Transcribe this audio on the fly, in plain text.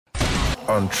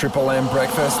on Triple M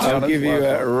Breakfast? I'll give you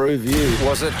a review.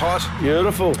 Was it hot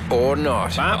Beautiful. or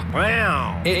not?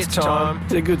 Wow. It's time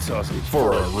It's a good sausage.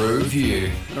 for a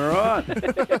review. All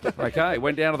right. Okay,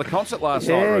 went down to the concert last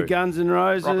night. Yeah, Rude. Guns N'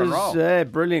 Roses. Rock and roll. Yeah,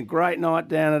 brilliant. Great night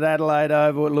down at Adelaide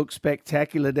Oval. It looked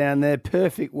spectacular down there.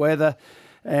 Perfect weather.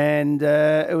 And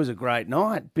it was a great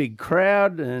night. Big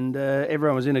crowd, and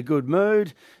everyone was in a good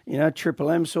mood. You know,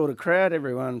 Triple M sort of crowd.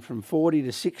 Everyone from 40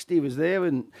 to 60 was there,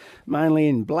 and mainly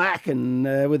in black and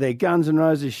with their Guns N'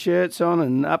 Roses shirts on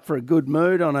and up for a good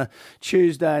mood on a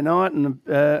Tuesday night and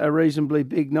a reasonably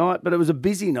big night. But it was a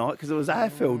busy night because it was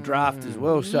AFL draft as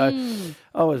well. So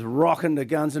I was rocking to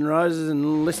Guns N' Roses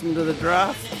and listening to the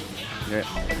draft. Yeah.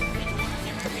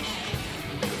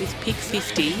 With pick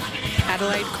 50,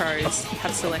 Adelaide Crows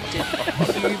have selected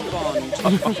Hugh Bond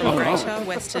from Greater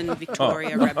Western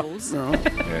Victoria Rebels. All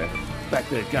right. Yeah. Back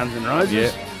to Guns N'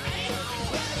 Roses. Yeah.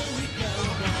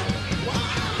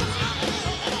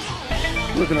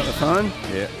 Looking at the phone.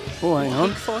 Yeah. Oh, hang on.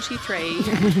 Pick 43,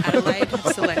 Adelaide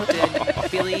have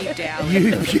selected Billy Dowling.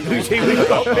 You beauty, we've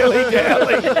got Billy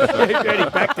Dowling. Ready,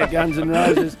 back to Guns N'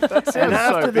 Roses. And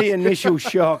after the initial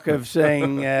shock of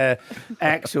seeing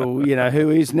Axel, you know,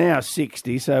 who is now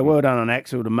 60, so well done on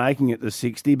Axel to making it to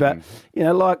 60, but, you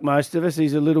know, like most of us,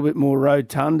 he's a little bit more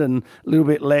rotund and a little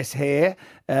bit less hair.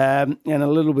 And a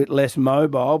little bit less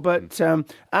mobile. But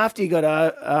after he got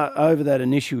over that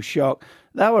initial shock,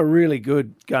 they were really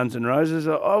good, Guns N' Roses.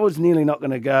 I was nearly not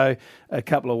going to go a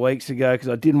couple of weeks ago because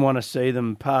I didn't want to see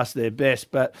them past their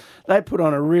best. But they put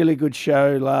on a really good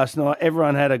show last night.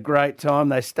 Everyone had a great time.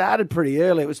 They started pretty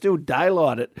early. It was still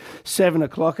daylight at 7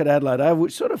 o'clock at Adelaide Oval,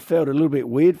 which sort of felt a little bit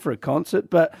weird for a concert.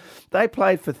 But they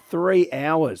played for 3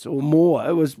 hours or more.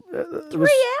 It was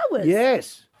 3 hours?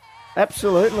 Yes.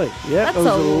 Absolutely. Yeah, That's it was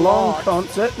a a long lot.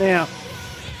 concert. Now,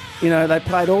 you know, they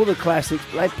played all the classics.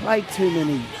 They played too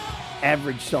many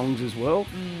average songs as well.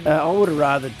 I would have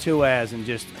rather 2 hours and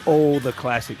just all the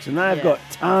classics. And they've got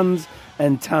tons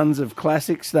and tons of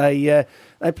classics. They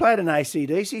played an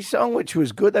AC/DC song, which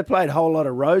was good. They played Whole Lot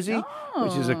of Rosie,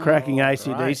 which is a cracking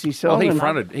AC/DC song. Well,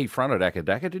 And he fronted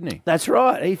Akadaka, didn't he? that's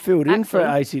right. He filled in for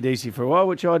Excellent. AC/DC for a while,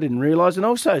 which I didn't realise. And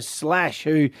also Slash,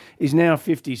 who is now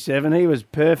 57. He was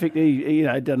perfect. He you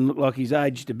know, doesn't look like he's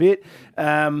aged a bit.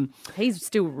 He's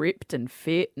still ripped and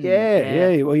fit. And,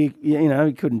 Yeah. Well, you know,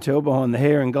 he couldn't tell behind the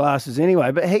hair and glasses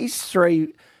anyway. But his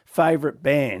 3 favourite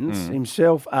bands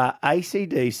himself are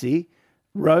AC/DC,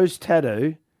 Rose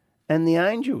Tattoo, and the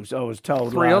Angels, I was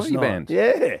told 3 last Aussie night. bands.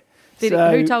 Yeah.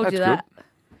 Who told that's you that?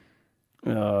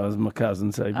 Oh, it was my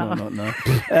cousin, so he might not know.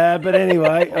 But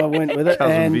anyway, I went with it,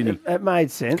 Cousin and Vinny. it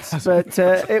made sense. But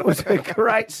it was a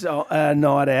great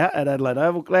night out at Adelaide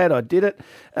Oval. Glad I did it.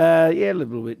 A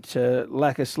little bit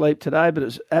lack of sleep today, but it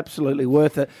was absolutely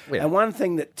worth it. Yeah. And one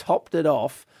thing that topped it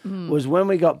off was when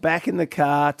we got back in the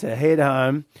car to head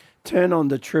home, turn on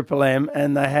to Triple M,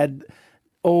 and they had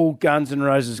all Guns N'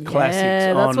 Roses classics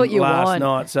that's on what you last want.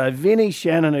 night. So Vinny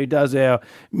Shannon, who does our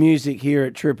music here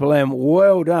at Triple M,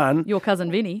 well done. Your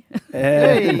cousin Vinny.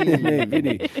 Yeah,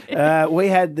 Vinny. We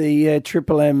had the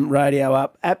Triple M radio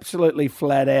up, absolutely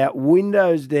flat out,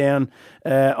 windows down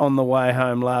on the way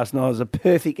home last night. It was a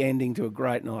perfect ending to a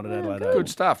great night at Adelaide Oval. Good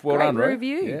stuff. Well Great done, Ruth.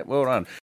 review. Yeah, well done.